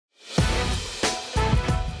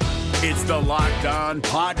It's the Locked On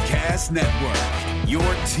Podcast Network, your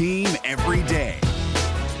team every day.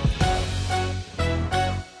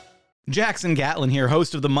 Jackson Gatlin here,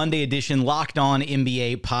 host of the Monday edition Locked On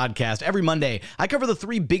NBA podcast. Every Monday, I cover the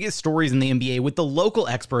three biggest stories in the NBA with the local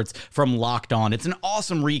experts from Locked On. It's an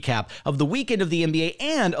awesome recap of the weekend of the NBA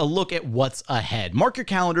and a look at what's ahead. Mark your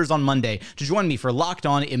calendars on Monday to join me for Locked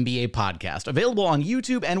On NBA podcast, available on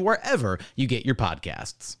YouTube and wherever you get your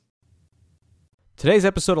podcasts. Today's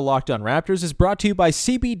episode of Locked On Raptors is brought to you by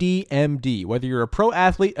CBD-MD. Whether you're a pro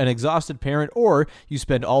athlete, an exhausted parent, or you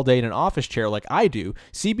spend all day in an office chair like I do,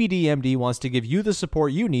 CBD-MD wants to give you the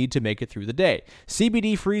support you need to make it through the day.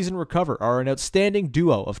 CBD Freeze and Recover are an outstanding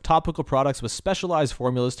duo of topical products with specialized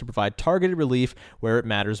formulas to provide targeted relief where it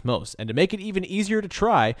matters most. And to make it even easier to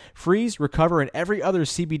try, Freeze, Recover, and every other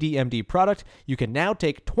CBD-MD product, you can now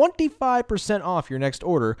take 25% off your next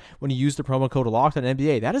order when you use the promo code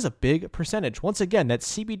LOCKEDONNBA. That is a big percentage. Once again,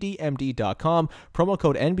 that's CBDMD.com, promo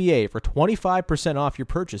code NBA for 25% off your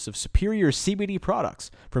purchase of superior CBD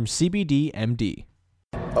products from CBDMD.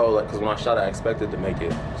 Oh, because when I shot, I expected to make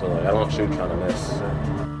it. So, I don't shoot trying to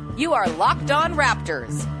miss. You are Locked On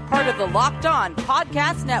Raptors, part of the Locked On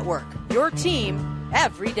Podcast Network, your team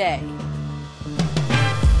every day.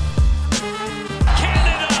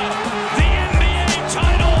 Canada, the NBA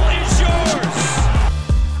title is yours.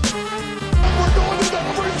 We're going to the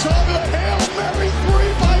overtime of the Hail Mary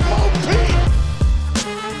 3 by Mo Pete.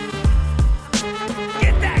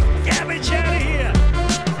 Get that garbage out of here.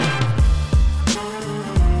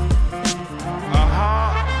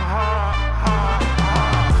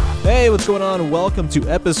 Hey, what's going on? Welcome to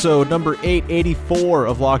episode number 884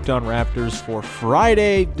 of Locked On Raptors for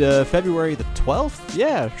Friday, February the 12th?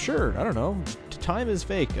 Yeah, sure. I don't know. Time is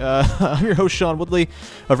fake. I'm your host, Sean Woodley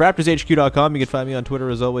of RaptorsHQ.com. You can find me on Twitter,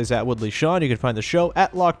 as always, at WoodleySean. You can find the show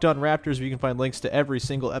at Locked On Raptors, where you can find links to every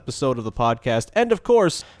single episode of the podcast. And, of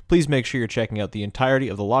course, please make sure you're checking out the entirety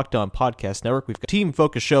of the Locked On Podcast Network. We've got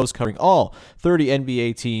team-focused shows covering all 30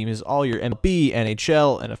 NBA teams, all your MLB,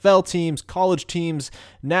 NHL, NFL teams, college teams,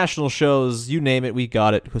 national shows, you name it, we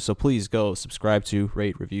got it. So please go subscribe to,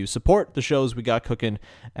 rate, review, support the shows we got cooking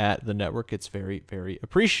at the network. It's very, very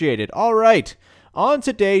appreciated. All right. On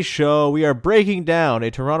today's show, we are breaking down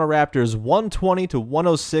a Toronto Raptors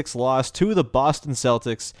 120-106 loss to the Boston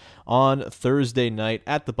Celtics on Thursday night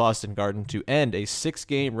at the Boston Garden to end a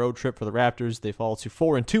 6-game road trip for the Raptors. They fall to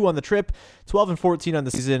 4-2 on the trip, 12-14 on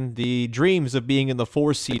the season. The dreams of being in the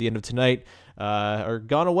 4 seed at the end of tonight are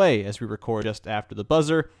gone away as we record just after the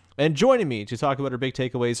buzzer. And joining me to talk about our big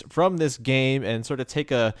takeaways from this game and sort of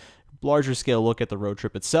take a larger scale look at the road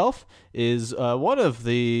trip itself is one of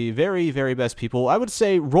the very, very best people, I would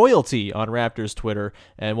say royalty on Raptors Twitter,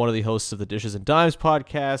 and one of the hosts of the Dishes and Dimes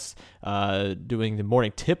podcast, doing the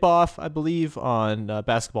morning tip-off, I believe, on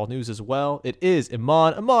Basketball News as well. It is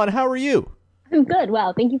Imman. Imman, how are you? I'm good.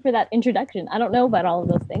 Wow. Thank you for that introduction. I don't know about all of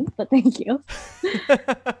those things, but thank you.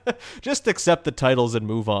 Just accept the titles and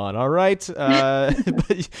move on. All right.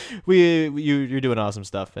 But you're doing awesome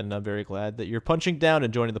stuff, and I'm very glad that you're punching down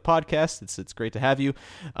and joining the podcast. It's great to have you.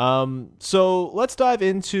 So let's dive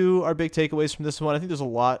into our big takeaways from this one. I think there's a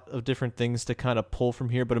lot of different things to kind of pull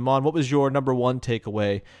from here, but Imman, what was your number one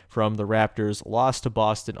takeaway from the Raptors' loss to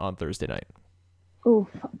Boston on Thursday night? Oof.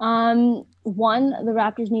 One, the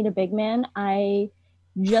Raptors need a big man.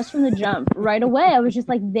 Just from the jump right away, I was just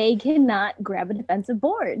like, they cannot grab a defensive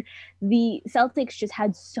board. The Celtics just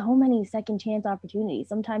had so many second chance opportunities,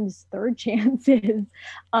 sometimes third chances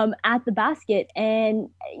at the basket. And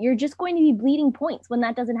you're just going to be bleeding points when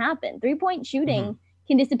that doesn't happen. 3-point shooting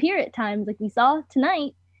can disappear at times, like we saw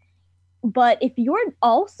tonight. But if you're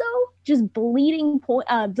also just bleeding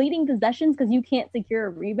possessions because you can't secure a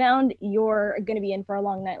rebound, you're going to be in for a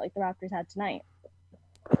long night like the Raptors had tonight.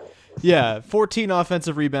 Yeah, 14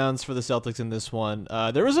 offensive rebounds for the Celtics in this one.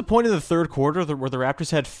 There was a point in the third quarter where the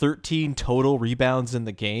Raptors had 13 total rebounds in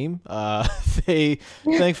the game. They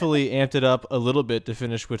thankfully amped it up a little bit to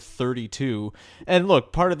finish with 32. And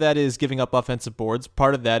look, part of that is giving up offensive boards.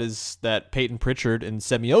 Part of that is that Peyton Pritchard and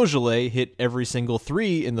Semi Ojeleye hit every single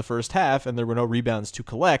three in the first half, and there were no rebounds to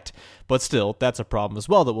collect. But still, that's a problem as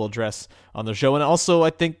well that we'll address on the show. And also, I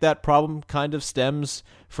think that problem kind of stems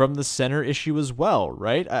from the center issue as well,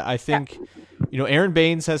 right? I think, Aaron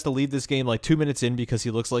Baines has to leave this game like 2 minutes in because he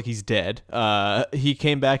looks like he's dead. He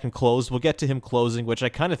came back and closed. We'll get to him closing, which I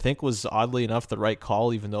kind of think was oddly enough the right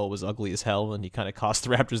call, even though it was ugly as hell and he kind of cost the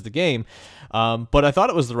Raptors the game. But I thought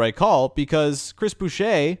it was the right call because Chris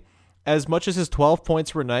Boucher, as much as his 12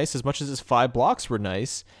 points were nice, as much as his 5 blocks were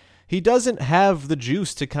nice, he doesn't have the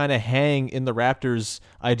juice to kind of hang in the Raptors'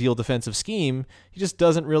 ideal defensive scheme. He just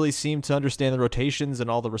doesn't really seem to understand the rotations and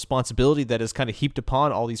all the responsibility that is kind of heaped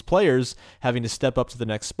upon all these players having to step up to the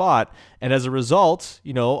next spot. And as a result,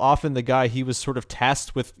 often the guy he was sort of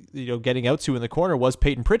tasked with, getting out to in the corner was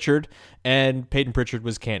Peyton Pritchard, and Peyton Pritchard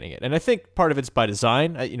was canning it. And I think part of it's by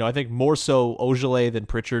design. I think more so Ogilvy than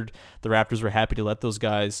Pritchard. The Raptors were happy to let those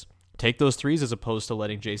guys take those threes as opposed to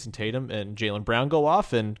letting Jason Tatum and Jaylen Brown go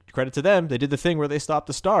off, and credit to them, they did the thing where they stopped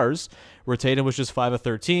the stars, where Tatum was just 5 of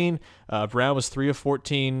 13, Brown was 3 of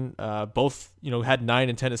 14, both had 9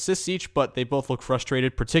 and 10 assists each, but they both looked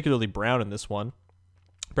frustrated, particularly Brown in this one.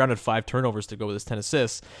 Brown had 5 turnovers to go with his 10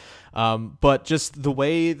 assists. But just the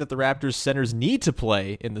way that the Raptors centers need to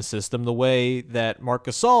play in the system, the way that Marc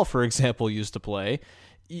Gasol, for example, used to play,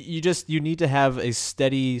 you need to have a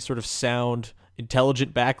steady, sort of sound,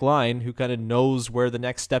 intelligent back line who kind of knows where the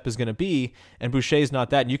next step is going to be, and Boucher's not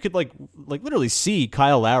that. And you could like literally see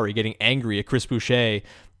Kyle Lowry getting angry at Chris Boucher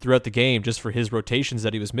throughout the game just for his rotations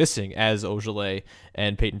that he was missing as Ogilvy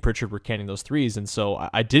and Peyton Pritchard were canning those threes. And so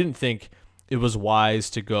I didn't think it was wise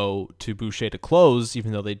to go to Boucher to close,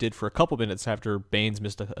 even though they did for a couple minutes after Baines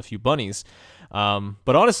missed a few bunnies.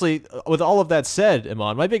 But honestly, with all of that said,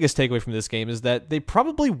 Imman, my biggest takeaway from this game is that they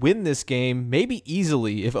probably win this game maybe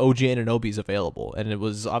easily if OG Anunoby is available. And it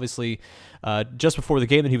was obviously just before the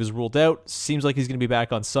game that he was ruled out. Seems like he's going to be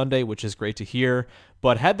back on Sunday, which is great to hear.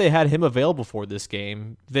 But had they had him available for this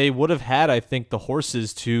game, they would have had, I think, the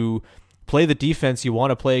horses to play the defense you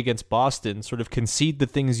want to play against Boston, sort of concede the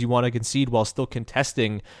things you want to concede while still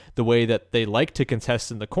contesting the way that they like to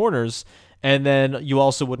contest in the corners. And then you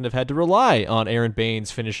also wouldn't have had to rely on Aaron Baines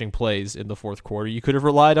finishing plays in the fourth quarter. You could have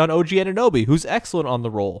relied on OG Anunoby, who's excellent on the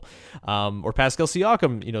roll, or Pascal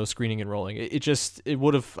Siakam, screening and rolling. It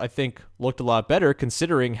would have, I think, looked a lot better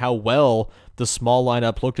considering how well the small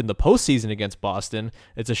lineup looked in the postseason against Boston.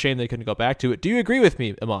 It's a shame they couldn't go back to it. Do you agree with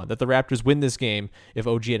me, Imman, that the Raptors win this game if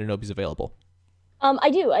OG Anunoby's available? I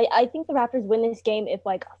do. I think the Raptors win this game if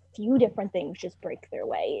a few different things just break their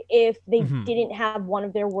way. If they didn't have one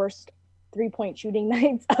of their worst 3-point shooting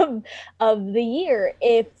nights of the year,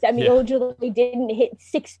 if Semi Ojeleye didn't hit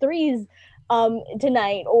 6 threes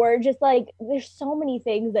tonight, or just there's so many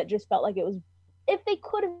things that just felt like it was, if they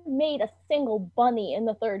could have made a single bunny in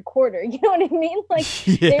the third quarter, you know what I mean?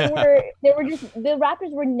 They were just, the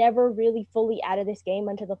Raptors were never really fully out of this game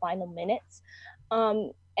until the final minutes.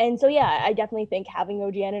 And so, yeah, I definitely think having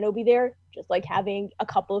OG Anunoby there, just like having a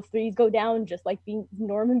couple of threes go down, just like being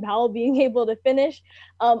Norman Powell being able to finish,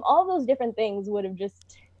 all those different things would have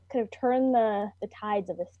just could have turned the tides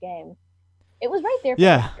of this game. It was right there for the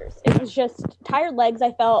Raptors. It was just tired legs,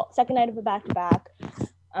 I felt, second night of a back-to-back.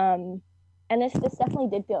 And this definitely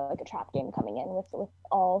did feel like a trap game coming in with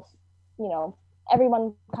all,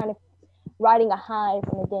 everyone kind of riding a high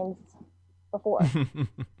from the games before.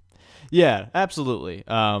 Yeah, absolutely.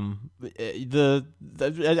 I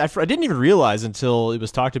didn't even realize until it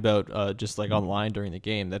was talked about just online during the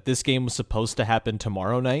game that this game was supposed to happen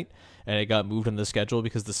tomorrow night, and it got moved on the schedule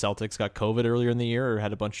because the Celtics got COVID earlier in the year or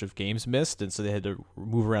had a bunch of games missed, and so they had to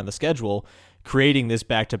move around the schedule, creating this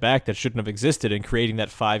back-to-back that shouldn't have existed and creating that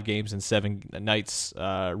 5 games and 7 nights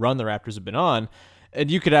run the Raptors have been on. And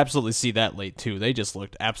you could absolutely see that late, too. They just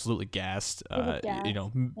looked absolutely gassed.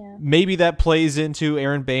 Maybe that plays into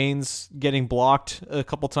Aaron Baines getting blocked a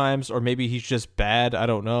couple times, or maybe he's just bad. I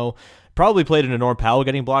don't know. Probably played into Norm Powell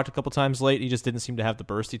getting blocked a couple times late. He just didn't seem to have the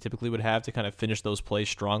burst he typically would have to kind of finish those plays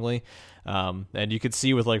strongly. And you could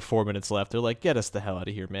see with 4 minutes left, they're like, get us the hell out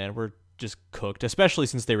of here, man. We're just cooked, especially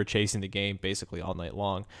since they were chasing the game basically all night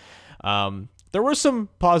long. There were some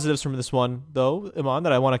positives from this one, though, Imman,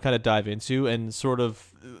 that I want to kind of dive into, and sort of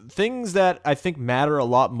things that I think matter a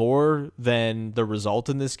lot more than the result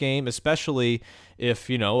in this game, especially if,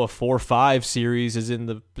 a 4-5 series is in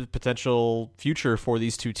the potential future for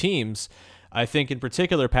these two teams. I think in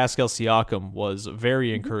particular, Pascal Siakam was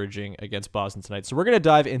very encouraging against Boston tonight. So we're going to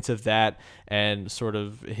dive into that and sort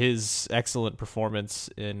of his excellent performance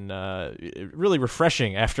in really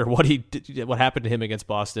refreshing after what happened to him against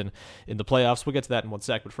Boston in the playoffs. We'll get to that in one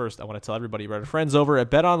sec. But first, I want to tell everybody about our friends over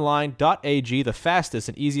at betonline.ag, the fastest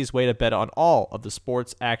and easiest way to bet on all of the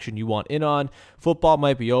sports action you want in on. Football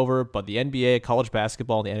might be over, but the NBA, college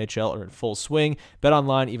basketball, and the NHL are in full swing.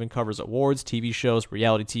 BetOnline even covers awards, TV shows,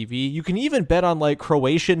 reality TV. You can even even bet on like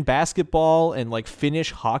Croatian basketball and like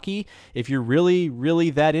Finnish hockey. If you're really, really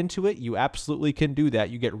that into it, you absolutely can do that.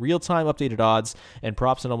 You get real-time updated odds and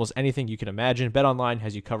props on almost anything you can imagine. BetOnline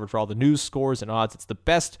has you covered for all the news, scores, and odds. It's the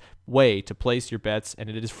best way to place your bets, and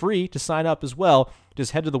it is free to sign up as well.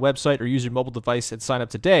 Just head to the website or use your mobile device and sign up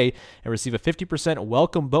today and receive a 50%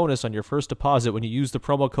 welcome bonus on your first deposit when you use the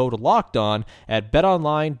promo code LOCKEDON at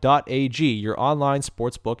betonline.ag, your online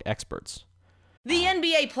sportsbook experts. The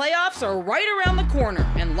NBA playoffs are right around the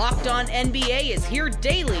corner, and Locked On NBA is here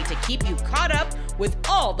daily to keep you caught up with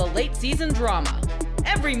all the late season drama.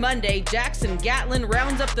 Every Monday, Jackson Gatlin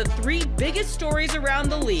rounds up the 3 biggest stories around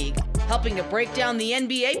the league, helping to break down the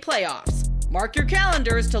NBA playoffs. Mark your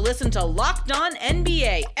calendars to listen to Locked On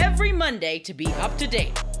NBA every Monday to be up to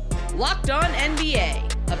date. Locked On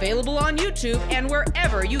NBA, available on YouTube and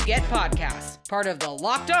wherever you get podcasts. Part of the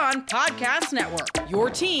Locked On Podcast Network, your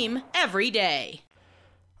team every day.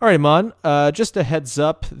 All right, Imman, just a heads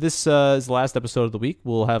up, this is the last episode of the week.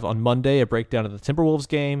 We'll have on Monday a breakdown of the Timberwolves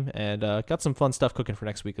game, and got some fun stuff cooking for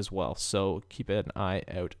next week as well, so keep an eye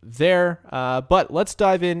out there. But let's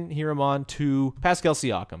dive in here, Imman, to Pascal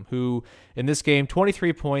Siakam, who in this game,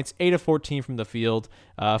 23 points, 8 of 14 from the field,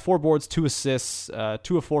 4 boards, 2 assists,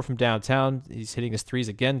 2 of 4 from downtown. He's hitting his threes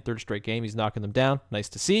again, third straight game. He's knocking them down. Nice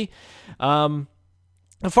to see.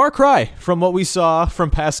 A far cry from what we saw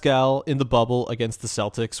from Pascal in the bubble against the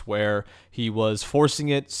Celtics, where he was forcing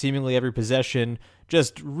it seemingly every possession,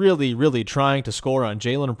 just really, really trying to score on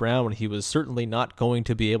Jaylen Brown when he was certainly not going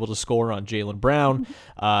to be able to score on Jaylen Brown,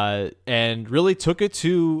 and really took it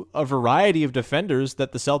to a variety of defenders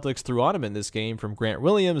that the Celtics threw on him in this game, from Grant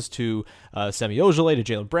Williams to Semi Ojeleye to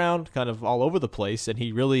Jaylen Brown, kind of all over the place, and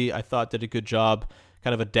he really, I thought, did a good job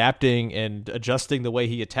kind of adapting and adjusting the way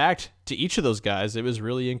he attacked to each of those guys. It was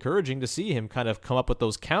really encouraging to see him kind of come up with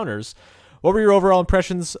those counters. What were your overall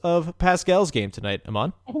impressions of Pascal's game tonight,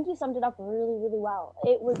 Imman? I think you summed it up really, really well.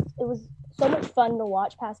 It was so much fun to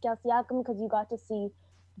watch Pascal Siakam because you got to see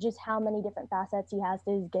just how many different facets he has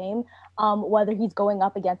to his game, whether he's going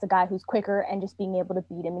up against a guy who's quicker and just being able to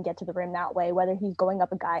beat him and get to the rim that way, whether he's going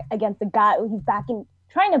up against a guy who's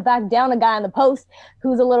trying to back down a guy on the post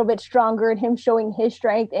who's a little bit stronger, and him showing his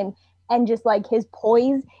strength and just like his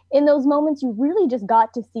poise in those moments. You really just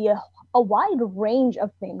got to see a wide range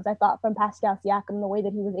of things, I thought, from Pascal Siakam, the way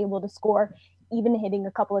that he was able to score, even hitting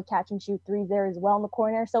a couple of catch and shoot threes there as well in the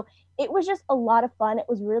corner. So it was just a lot of fun. It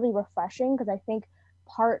was really refreshing because I think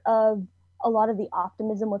part of a lot of the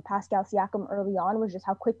optimism with Pascal Siakam early on was just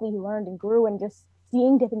how quickly he learned and grew, and just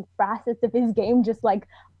seeing different facets of his game just like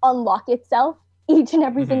unlock itself each and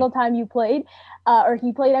every single time you played, or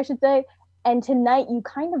he played, I should say. And tonight you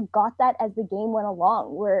kind of got that as the game went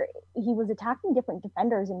along, where he was attacking different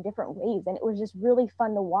defenders in different ways. And it was just really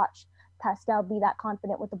fun to watch Pascal be that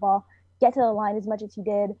confident with the ball, get to the line as much as he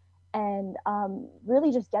did, and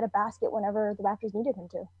really just get a basket whenever the Raptors needed him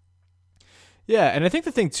to. Yeah, and I think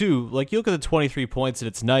the thing, too, like, you look at the 23 points, and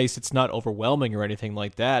it's nice. It's not overwhelming or anything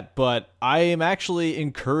like that, but I am actually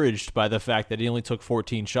encouraged by the fact that he only took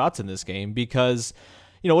 14 shots in this game because,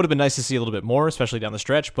 you know, it would have been nice to see a little bit more, especially down the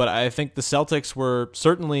stretch, but I think the Celtics were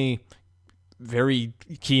certainly very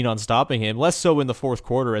keen on stopping him, less so in the fourth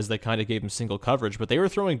quarter as they kind of gave him single coverage, but they were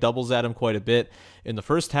throwing doubles at him quite a bit in the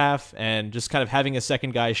first half and just kind of having a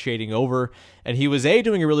second guy shading over, and he was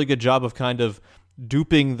doing a really good job of kind of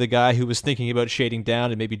duping the guy who was thinking about shading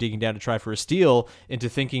down and maybe digging down to try for a steal into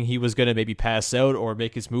thinking he was going to maybe pass out or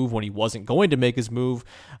make his move when he wasn't going to make his move.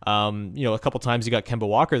 A couple times he got Kemba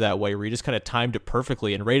Walker that way, where he just kind of timed it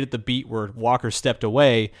perfectly, and right at the beat where Walker stepped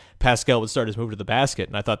away, Pascal would start his move to the basket,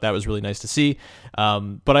 and I thought that was really nice to see.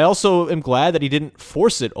 But I also am glad that he didn't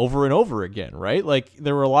force it over and over again, right? Like,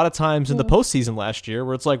 there were a lot of times in the postseason last year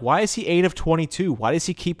where it's like, why is he 8 of 22? Why does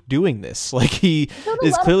he keep doing this? Like, he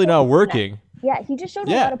is clearly not working. Yeah, he just showed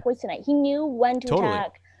a lot of points tonight. He knew when to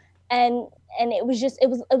attack, and it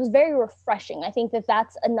was very refreshing. I think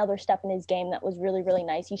that's another step in his game that was really, really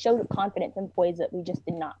nice. He showed confidence and poise that we just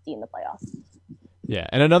did not see in the playoffs. Yeah,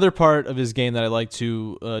 and another part of his game that I liked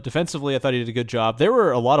too, defensively, I thought he did a good job. There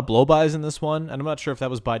were a lot of blow-bys in this one, and I'm not sure if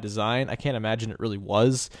that was by design. I can't imagine it really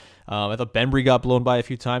was. I thought Bembry got blown by a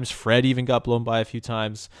few times. Fred even got blown by a few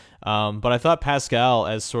times. But I thought Pascal,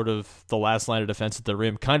 as sort of the last line of defense at the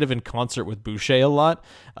rim, kind of in concert with Boucher a lot,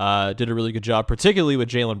 did a really good job, particularly with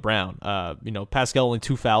Jaylen Brown. Pascal only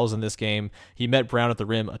 2 fouls in this game. He met Brown at the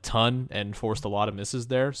rim a ton and forced a lot of misses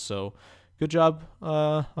there. So good job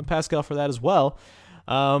on Pascal for that as well.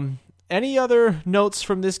 Any other notes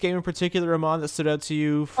from this game in particular, Imman, that stood out to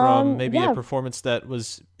you from maybe a performance that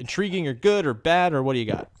was intriguing or good or bad, or what do you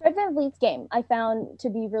got? Fred VanVleet's game I found to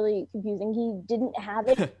be really confusing. He didn't have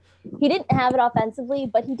it. He didn't have it offensively,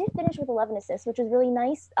 but he did finish with 11 assists, which was really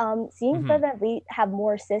nice. Seeing Fred VanVleet have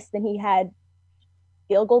more assists than he had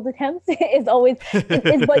field goal attempts is always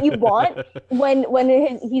is what you want when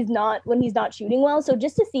he's not shooting well. So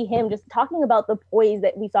just to see him, just talking about the poise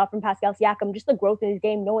that we saw from Pascal Siakam, just the growth in his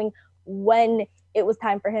game, knowing when it was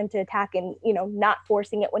time for him to attack and, you know, not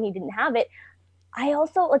forcing it when he didn't have it. I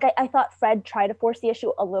also I thought Fred tried to force the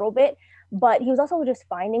issue a little bit, but he was also just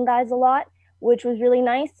finding guys a lot, which was really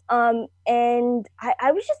nice. And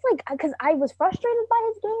I was just like, because I was frustrated by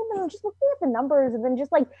his game, and I was just looking at the numbers and then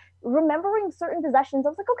just like remembering certain possessions. I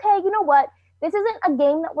was like, okay, you know what? This isn't a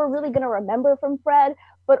game that we're really going to remember from Fred,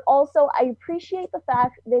 but also I appreciate the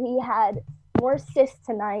fact that he had more assists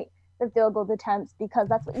tonight than field goal attempts, because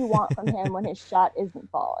that's what you want from him when his shot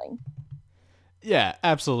isn't falling. Yeah,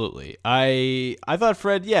 absolutely. I thought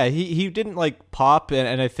Fred, he didn't like pop,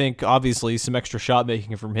 and I think obviously some extra shot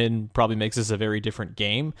making from him probably makes this a very different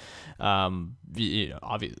game.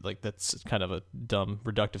 Obviously, like that's kind of a dumb,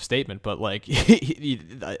 reductive statement, but like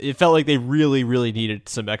it felt like they really, really needed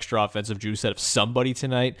some extra offensive juice out of somebody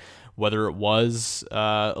tonight, whether it was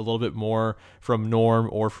a little bit more from Norm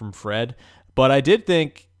or from Fred. But I did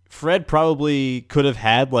think Fred probably could have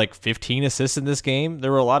had like 15 assists in this game.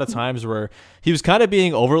 There were a lot of times where he was kind of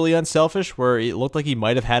being overly unselfish, where it looked like he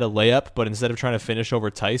might have had a layup, but instead of trying to finish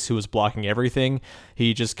over Tice, who was blocking everything,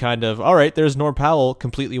 he just kind of, all right, there's Norm Powell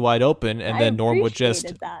completely wide open, and then Norm would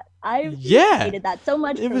just... I appreciated that so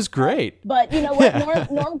much. It was great. But you know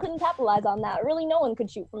what? Norm couldn't capitalize on that. Really, no one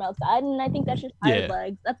could shoot from outside, and I think that's just tired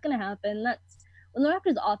legs. That's going to happen. When the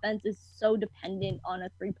Raptors' offense is so dependent on a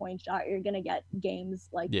three-point shot, you're going to get games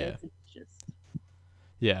like this. It's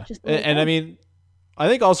just and I mean, I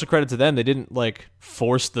think also credit to them, they didn't like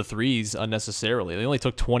force the threes unnecessarily. They only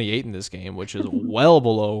took 28 in this game, which is well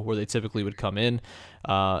below where they typically would come in.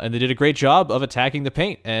 And they did a great job of attacking the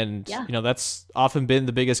paint. And, you know, that's often been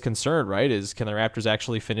the biggest concern, right? Is can the Raptors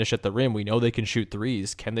actually finish at the rim? We know they can shoot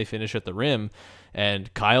threes. Can they finish at the rim?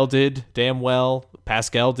 And Kyle did damn well.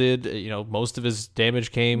 Pascal did. You know, most of his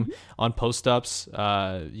damage came on post-ups.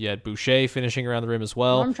 You had Boucher finishing around the rim as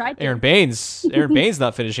well. Aaron Baines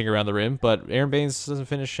not finishing around the rim, but Aaron Baines doesn't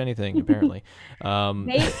finish anything, apparently.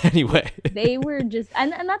 Anyway. They were just...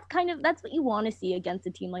 And that's what you want to see against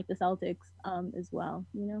a team like the Celtics as well,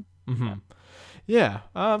 you know? Mm-hmm. Yeah,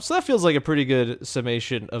 so that feels like a pretty good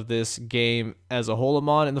summation of this game as a whole,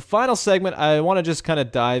 Imman. In the final segment, I want to just kind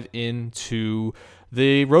of dive into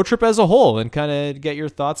the road trip as a whole and kind of get your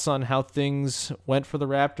thoughts on how things went for the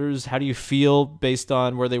Raptors. How do you feel based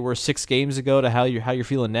on where they were 6 games ago to how you're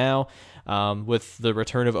feeling now? With the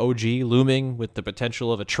return of OG looming, with the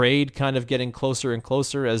potential of a trade kind of getting closer and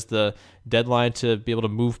closer as the deadline to be able to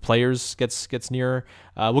move players gets nearer.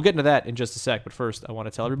 We'll get into that in just a sec, but first I want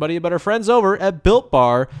to tell everybody about our friends over at Built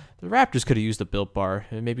Bar. The Raptors could have used a Built Bar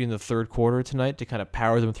maybe in the third quarter tonight to kind of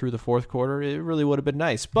power them through the fourth quarter. It really would have been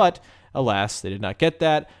nice, but alas, they did not get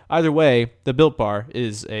that. Either way, the Built Bar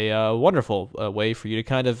is a wonderful way for you to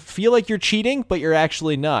kind of feel like you're cheating, but you're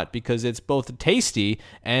actually not, because it's both tasty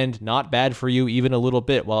and not bad for you even a little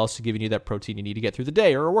bit, while also giving you that protein you need to get through the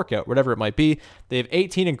day or a workout, whatever it might be. They have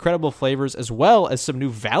 18 incredible flavors, as well as some new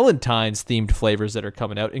Valentine's themed flavors that are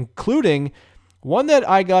coming out, including one that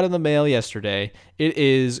I got in the mail yesterday. It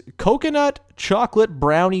is coconut chocolate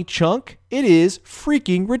brownie chunk. It is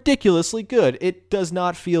freaking ridiculously good. It does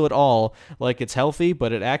not feel at all like it's healthy,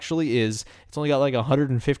 but it actually is. It's only got like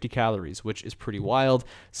 150 calories, which is pretty wild.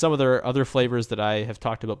 Some of their other flavors that I have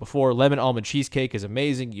talked about before, lemon almond cheesecake is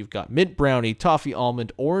amazing. You've got mint brownie, toffee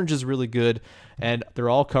almond, orange is really good, and they're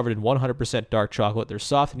all covered in 100% dark chocolate. They're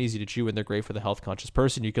soft and easy to chew, and they're great for the health-conscious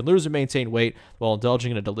person. You can lose or maintain weight while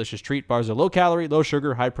indulging in a delicious treat. Bars are low calorie, low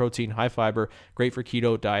sugar, high protein, high fiber, great for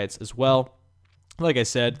keto diets as well. Like I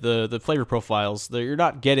said, the flavor profiles, you're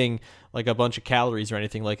not getting like a bunch of calories or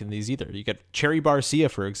anything like in these either. You get Cherry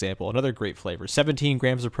Barcia, for example, another great flavor. 17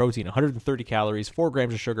 grams of protein, 130 calories, 4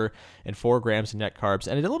 grams of sugar, and 4 grams of net carbs.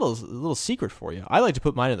 And a little secret for you. I like to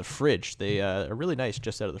put mine in the fridge. They are really nice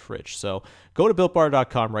just out of the fridge. So go to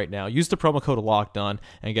BuiltBar.com right now. Use the promo code LOCKEDON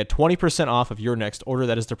and get 20% off of your next order.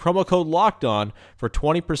 That is the promo code LOCKEDON for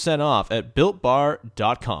 20% off at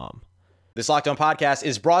BuiltBar.com. This Locked On podcast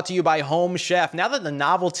is brought to you by Home Chef. Now that the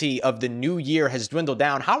novelty of the new year has dwindled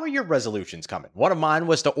down, how are your resolutions coming? One of mine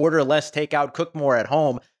was to order less takeout, cook more at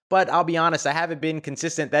home, but I'll be honest, I haven't been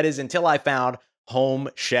consistent. That is until I found Home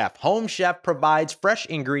Chef. Home Chef provides fresh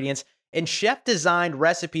ingredients and chef-designed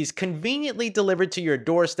recipes conveniently delivered to your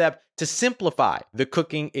doorstep to simplify the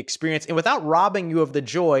cooking experience and without robbing you of the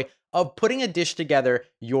joy of putting a dish together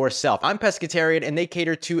yourself. I'm pescatarian, and they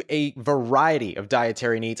cater to a variety of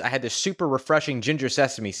dietary needs. I had this super refreshing ginger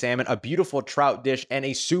sesame salmon, a beautiful trout dish, and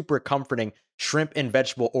a super comforting shrimp and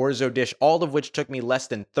vegetable orzo dish, all of which took me less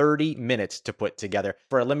than 30 minutes to put together.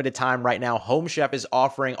 For a limited time right now, Home Chef is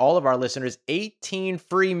offering all of our listeners 18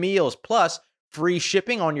 free meals, plus free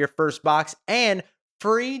shipping on your first box, and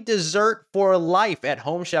free dessert for life at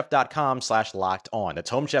homechef.com/lockedon. That's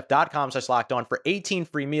homechef.com/lockedon for 18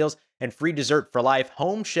 free meals and free dessert for life.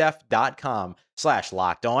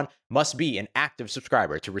 Homechef.com/lockedon. Must be an active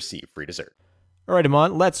subscriber to receive free dessert. All right,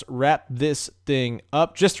 Imman, let's wrap this thing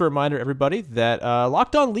up. Just a reminder, everybody, that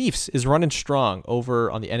Locked On Leafs is running strong over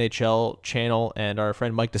on the NHL channel, and our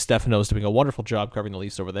friend Mike DeStefano is doing a wonderful job covering the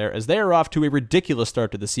Leafs over there, as they are off to a ridiculous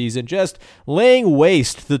start to the season, just laying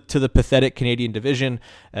waste to the pathetic Canadian division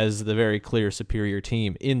as the very clear superior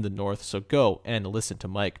team in the North. So go and listen to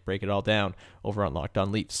Mike break it all down over on Locked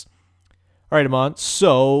On Leafs. All right, Imman,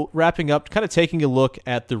 so wrapping up, kind of taking a look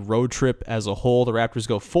at the road trip as a whole. The Raptors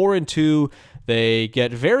go 4-2. They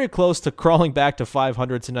get very close to crawling back to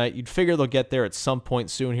 500 tonight. You'd figure they'll get there at some point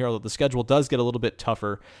soon here, although the schedule does get a little bit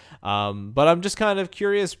tougher. But I'm just kind of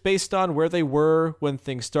curious, based on where they were when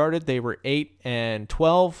things started. They were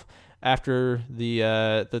 8-12 after the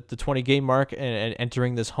 20-game mark and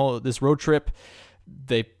entering this road trip.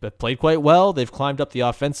 They played quite well. They've climbed up the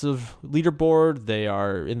offensive leaderboard. They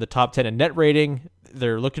are in the top 10 in net rating.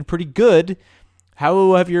 They're looking pretty good.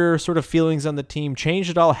 How have your sort of feelings on the team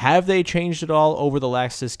changed at all? Have they changed at all over the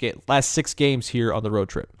last 6 games here on the road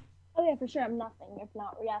trip? Oh yeah, for sure. I'm nothing if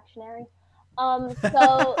not reactionary.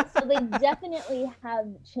 So they definitely have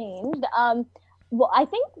changed. Well, I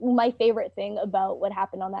think my favorite thing about what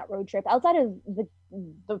happened on that road trip, outside of the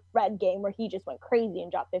Fred game where he just went crazy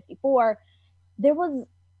and dropped 54, there was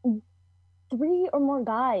 3 or more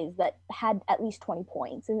guys that had at least 20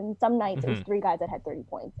 points. And some nights it was 3 guys that had 30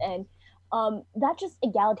 points. And that just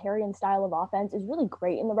egalitarian style of offense is really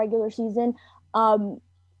great in the regular season.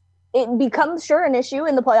 It becomes sure an issue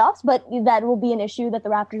in the playoffs, but that will be an issue that the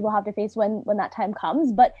Raptors will have to face when that time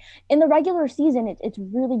comes. But in the regular season, it's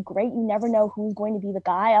really great. You never know who's going to be the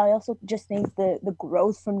guy. I also just think the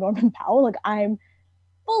growth from Norman Powell, like I'm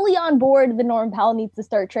fully on board. The Norman Powell needs to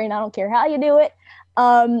start training. I don't care how you do it.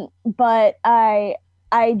 But I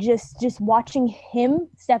just watching him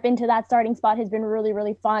step into that starting spot has been really,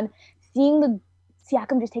 really fun. Seeing the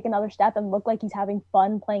Siakam just take another step and look like he's having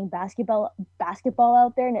fun playing basketball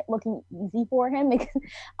out there and it looking easy for him. Because,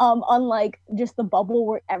 unlike just the bubble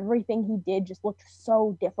where everything he did just looked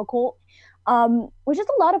so difficult, which is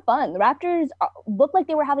a lot of fun. The Raptors looked like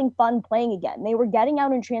they were having fun playing again. They were getting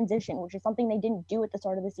out in transition, which is something they didn't do at the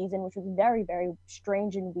start of the season, which was very, very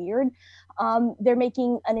strange and weird. They're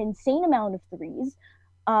making an insane amount of threes.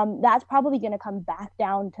 That's probably going to come back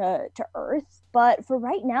down to earth. But for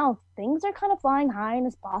right now, things are kind of flying high in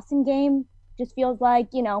this Boston game. Just feels like,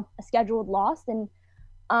 a scheduled loss. And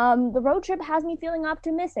the road trip has me feeling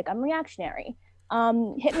optimistic. I'm reactionary.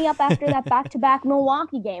 Hit me up after that back-to-back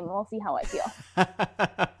Milwaukee game, and we'll see how I feel.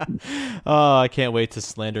 Oh, I can't wait to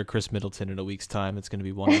slander Chris Middleton in a week's time. It's going to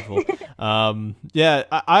be wonderful. Yeah,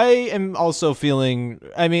 I am also feeling,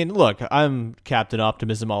 look, I'm Captain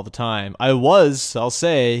Optimism all the time. I'll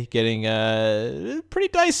say, getting pretty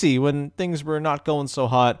dicey when things were not going so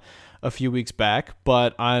hot a few weeks back,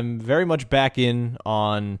 but I'm very much back in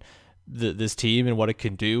on this team and what it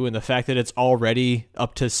can do, and the fact that it's already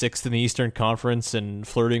up to 6th in the Eastern Conference and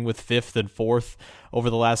flirting with 5th and 4th over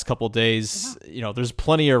the last couple of days. There's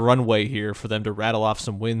plenty of runway here for them to rattle off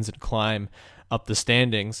some wins and climb up the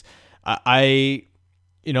standings. The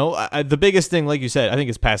biggest thing, like you said, I think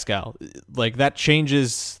is Pascal. Like, that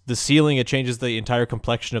changes the ceiling. It changes the entire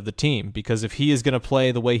complexion of the team, because if he is going to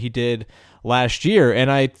play the way he did last year,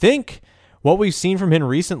 and I think what we've seen from him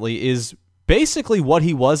recently is basically what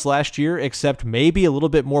he was last year, except maybe a little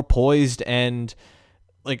bit more poised and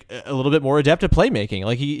like a little bit more adept at playmaking.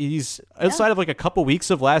 Like he's outside of like a couple weeks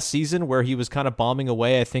of last season where he was kind of bombing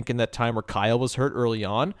away, I think in that time where Kyle was hurt early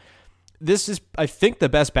on. This is, I think, the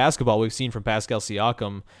best basketball we've seen from Pascal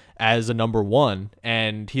Siakam as a number 1,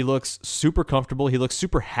 and he looks super comfortable. He looks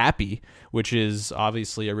super happy, which is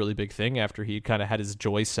obviously a really big thing after he kind of had his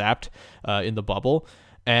joy sapped in the bubble.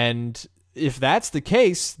 And if that's the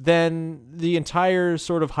case, then the entire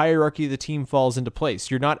sort of hierarchy of the team falls into place.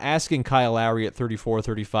 You're not asking Kyle Lowry at 34,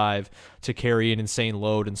 35 to carry an insane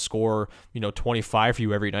load and score, 25 for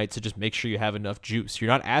you every night to just make sure you have enough juice. You're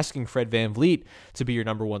not asking Fred VanVleet to be your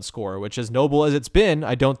number 1 scorer, which, as noble as it's been,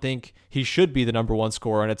 I don't think he should be the number 1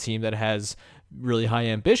 scorer on a team that has really high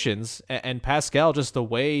ambitions. And Pascal, just the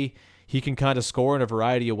way he can kind of score in a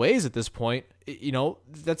variety of ways at this point.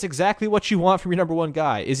 That's exactly what you want from your number one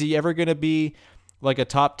guy. Is he ever going to be like a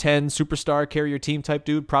top 10 superstar, carry your team type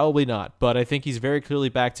dude? Probably not. But I think he's very clearly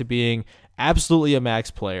back to being absolutely a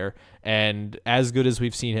max player, and as good as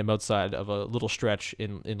we've seen him outside of a little stretch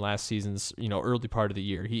in last season's early part of the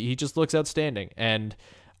year. He just looks outstanding, and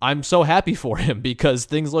I'm so happy for him because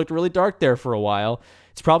things looked really dark there for a while.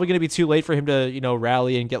 It's probably going to be too late for him to,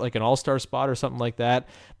 rally and get like an all-star spot or something like that.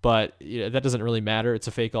 But that doesn't really matter. It's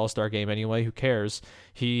a fake all-star game anyway. Who cares?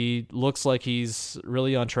 He looks like he's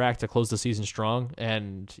really on track to close the season strong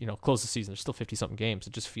and, close the season. There's still 50-something games.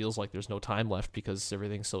 It just feels like there's no time left because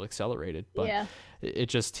everything's so accelerated. But yeah.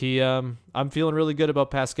 I'm feeling really good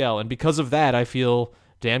about Pascal. And because of that, I feel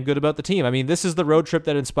damn good about the team. I mean, this is the road trip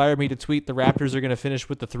that inspired me to tweet the Raptors are going to finish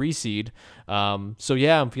with the 3 seed. So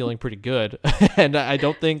yeah, I'm feeling pretty good. And I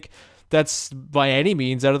don't think that's by any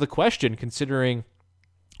means out of the question, considering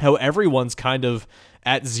how everyone's kind of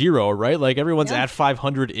at 0, right? Like everyone's at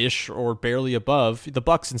 500-ish or barely above. The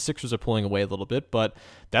Bucks and Sixers are pulling away a little bit, but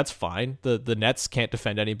that's fine. The Nets can't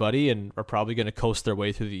defend anybody and are probably going to coast their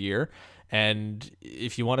way through the year. And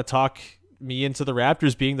if you want to talk me into the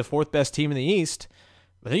Raptors being the 4th best team in the East,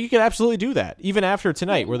 I think you can absolutely do that, even after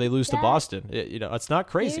tonight where they lose to Boston. It's not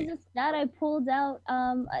crazy. Here's a stat I pulled out.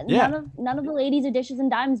 None of the ladies are dishes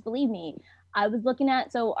and dimes, believe me. I was looking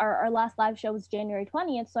at, so our last live show was January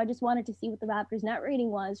 20th, so I just wanted to see what the Raptors net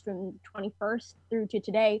rating was from 21st through to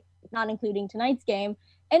today, not including tonight's game,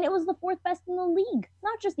 and it was the 4th best in the league,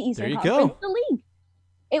 not just the Eastern Conference, the league.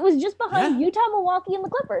 It was just behind Utah, Milwaukee, and the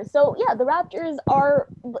Clippers. So yeah, the Raptors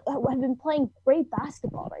have been playing great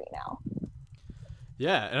basketball right now.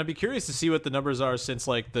 Yeah, and I'd be curious to see what the numbers are since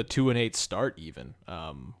like the 2-8 start even.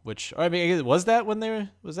 Which I mean, was that around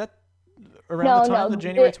the time the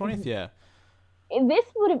January 20th? Yeah. This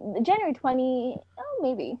would have January 20. Oh,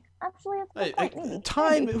 maybe. Actually,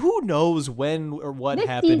 maybe. Who knows when or what this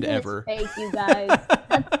happened ever? Is fake, you guys.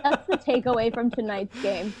 that's the takeaway from tonight's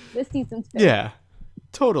game. This season's fake. Yeah.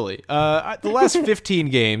 Totally. The last 15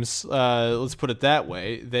 games, let's put it that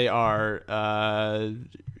way, they are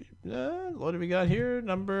what do we got here?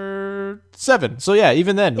 Number 7. So yeah,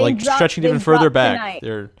 even then, stretching even further back,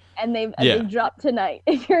 they've dropped tonight.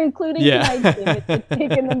 If you're including tonight's game, it's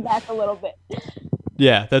taking them back a little bit.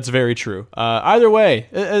 Yeah, that's very true. Either way,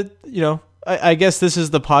 I guess this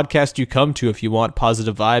is the podcast you come to if you want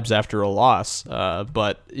positive vibes after a loss.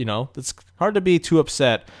 But it's hard to be too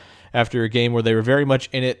upset after a game where they were very much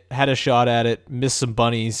in it, had a shot at it, missed some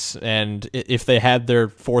bunnies, and if they had their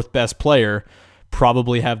 4th best player,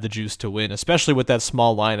 probably have the juice to win, especially with that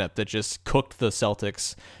small lineup that just cooked the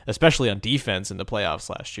Celtics, especially on defense in the playoffs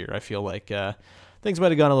last year. I feel like things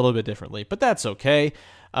might have gone a little bit differently, but that's okay.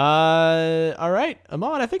 All right,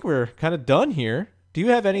 Imman, I think we're kind of done here. Do you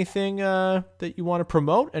have anything that you want to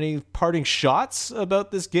promote? Any parting shots about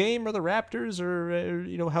this game or the Raptors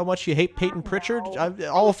or how much you hate Peyton Pritchard?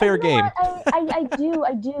 All fair game. I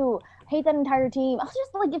do. Hate that entire team. I was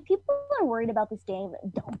just like, if people are worried about this game,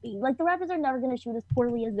 don't be. Like, the Raptors are never going to shoot as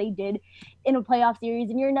poorly as they did in a playoff series,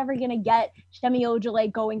 and you're never going to get Shemi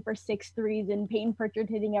Ojale going for 6 threes and Peyton Pritchard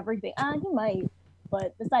hitting everything. He might,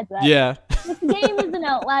 but besides that, this game is an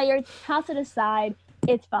outlier. Toss it aside.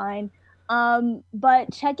 It's fine.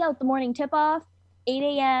 But check out the morning tip-off, 8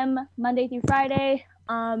 a.m. Monday through Friday,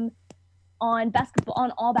 on all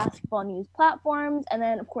basketball news platforms, and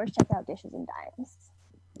then of course check out Dishes and Dimes.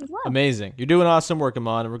 Well. Amazing. You're doing awesome work,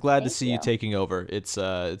 Imman, and we're glad to see you taking over. It's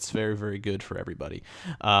very, very good for everybody.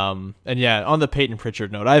 And yeah, on the Peyton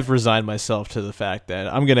Pritchard note, I've resigned myself to the fact that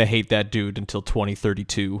I'm going to hate that dude until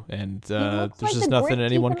 2032, and there's just nothing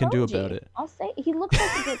anyone can do about it. I'll say, he looks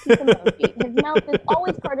like a great emoji. His mouth is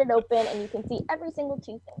always parted open, and you can see every single tooth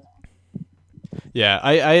in there. Yeah,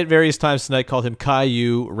 I at various times tonight called him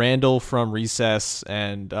Caillou, Randall from Recess,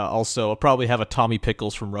 and also I'll probably have a Tommy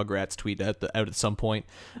Pickles from Rugrats tweet out at some point.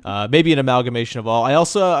 Maybe an amalgamation of all. I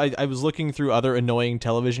was looking through other annoying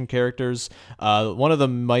television characters. One of the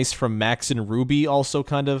mice from Max and Ruby also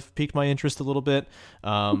kind of piqued my interest a little bit.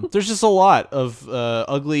 There's just a lot of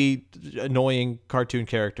ugly, annoying cartoon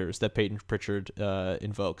characters that Peyton Pritchard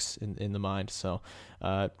invokes in the mind. So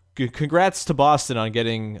congrats to Boston on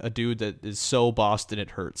getting a dude that is so Boston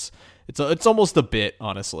it hurts. It's almost a bit,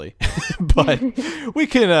 honestly, but we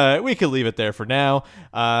can leave it there for now.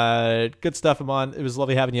 Good stuff, Imman. It was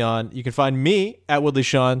lovely having you on. You can find me at Woodley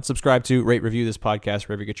Sean. Subscribe to, rate, review this podcast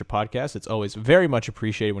wherever you get your podcasts. It's always very much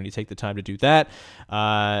appreciated when you take the time to do that.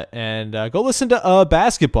 And go listen to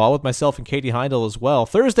Basketball with myself and Katie Heindel as well.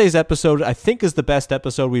 Thursday's episode, I think, is the best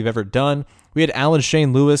episode we've ever done. We had Alan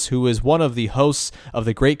Shane Lewis, who is one of the hosts of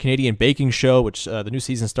the Great Canadian Baking Show, which the new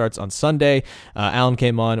season starts on Sunday. Alan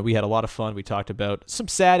came on. We had a lot of fun. We talked about some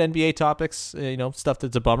sad NBA topics, stuff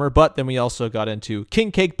that's a bummer, but then we also got into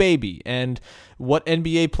King Cake Baby and what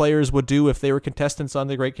NBA players would do if they were contestants on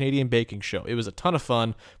the Great Canadian Baking Show. It was a ton of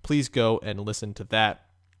fun. Please go and listen to that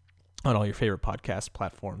on all your favorite podcast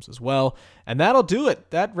platforms as well. And that'll do it.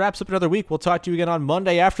 That wraps up another week. We'll talk to you again on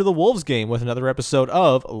Monday after the Wolves game with another episode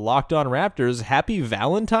of Locked On Raptors. Happy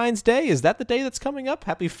Valentine's Day. Is that the day that's coming up?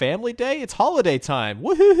 Happy Family Day? It's holiday time.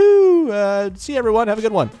 Woohoo! See you, everyone. Have a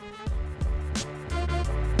good one.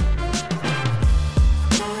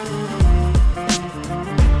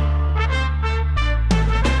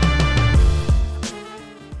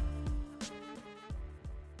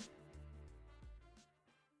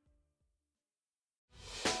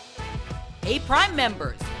 Hey, Prime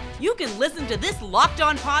members, you can listen to this Locked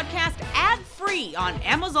On podcast ad-free on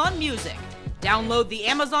Amazon Music. Download the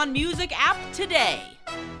Amazon Music app today.